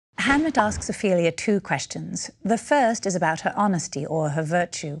Hamlet asks Ophelia two questions. The first is about her honesty or her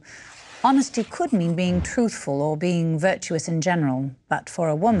virtue. Honesty could mean being truthful or being virtuous in general, but for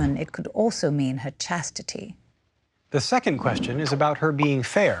a woman it could also mean her chastity. The second question is about her being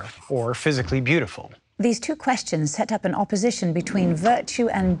fair or physically beautiful. These two questions set up an opposition between virtue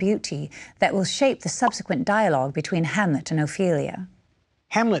and beauty that will shape the subsequent dialogue between Hamlet and Ophelia.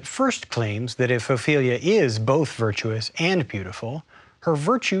 Hamlet first claims that if Ophelia is both virtuous and beautiful, her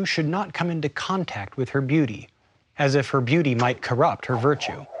virtue should not come into contact with her beauty, as if her beauty might corrupt her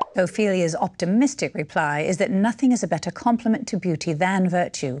virtue. Ophelia's optimistic reply is that nothing is a better complement to beauty than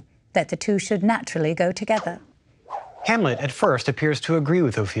virtue, that the two should naturally go together. Hamlet at first appears to agree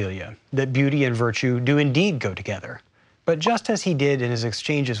with Ophelia, that beauty and virtue do indeed go together. But just as he did in his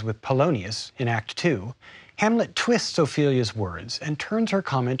exchanges with Polonius in Act 2, Hamlet twists Ophelia's words and turns her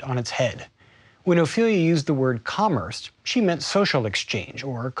comment on its head. When Ophelia used the word commerce, she meant social exchange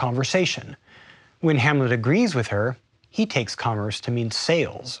or conversation. When Hamlet agrees with her, he takes commerce to mean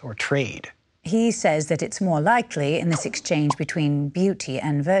sales or trade. He says that it's more likely in this exchange between beauty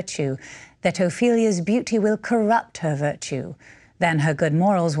and virtue that Ophelia's beauty will corrupt her virtue, then her good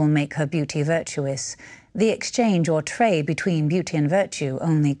morals will make her beauty virtuous. The exchange or trade between beauty and virtue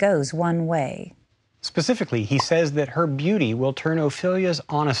only goes one way. Specifically, he says that her beauty will turn Ophelia's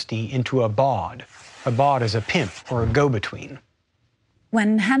honesty into a bawd. A bawd is a pimp or a go-between.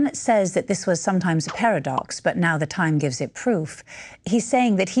 When Hamlet says that this was sometimes a paradox, but now the time gives it proof, he's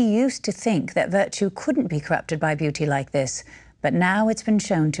saying that he used to think that virtue couldn't be corrupted by beauty like this, but now it's been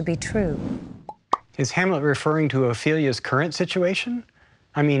shown to be true. Is Hamlet referring to Ophelia's current situation?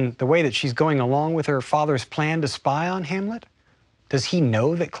 I mean, the way that she's going along with her father's plan to spy on Hamlet? Does he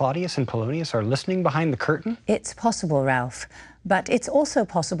know that Claudius and Polonius are listening behind the curtain? It's possible, Ralph, but it's also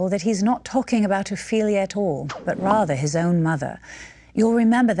possible that he's not talking about Ophelia at all, but rather his own mother. You'll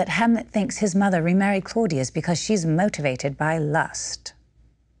remember that Hamlet thinks his mother remarried Claudius because she's motivated by lust.